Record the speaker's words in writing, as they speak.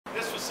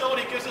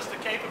facility gives us the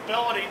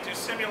capability to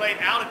simulate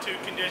altitude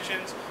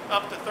conditions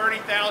up to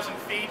 30,000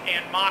 feet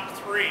and Mach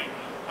 3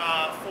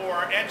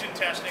 for engine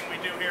testing we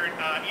do here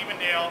at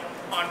Evendale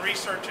on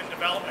research and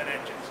development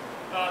engines.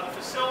 The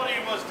facility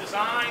was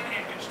designed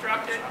and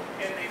constructed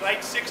in the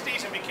late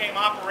 60s and became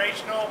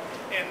operational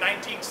in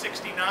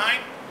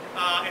 1969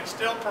 and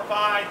still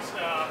provides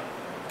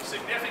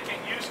significant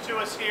use to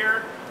us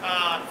here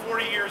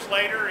 40 years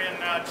later in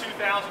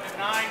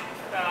 2009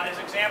 as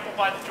example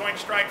by the Joint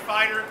Strike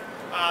Fighter.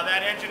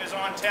 That engine is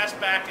on test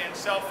back in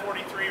Cell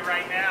 43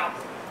 right now.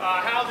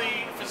 How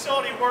the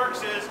facility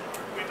works is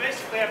we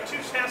basically have two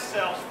test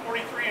cells,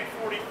 43 and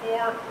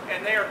 44,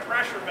 and they are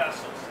pressure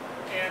vessels.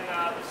 And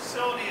the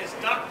facility is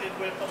ducted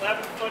with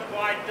 11-foot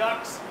wide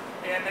ducts,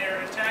 and they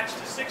are attached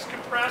to 6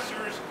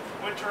 compressors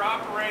which are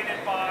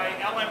operated by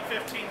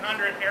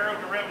LM1500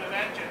 aeroderivative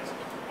engines,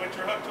 which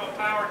are hooked to a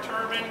power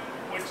turbine,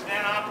 which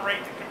then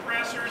operate the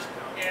compressors,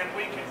 and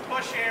we can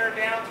push air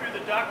down through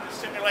the duct to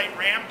simulate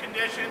ram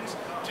conditions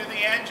to the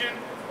engine,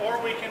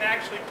 or we can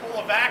actually pull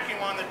a vacuum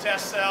on the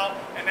test cell,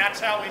 and that's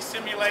how we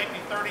simulate the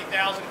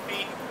 30,000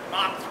 feet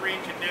Mach 3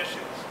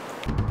 conditions.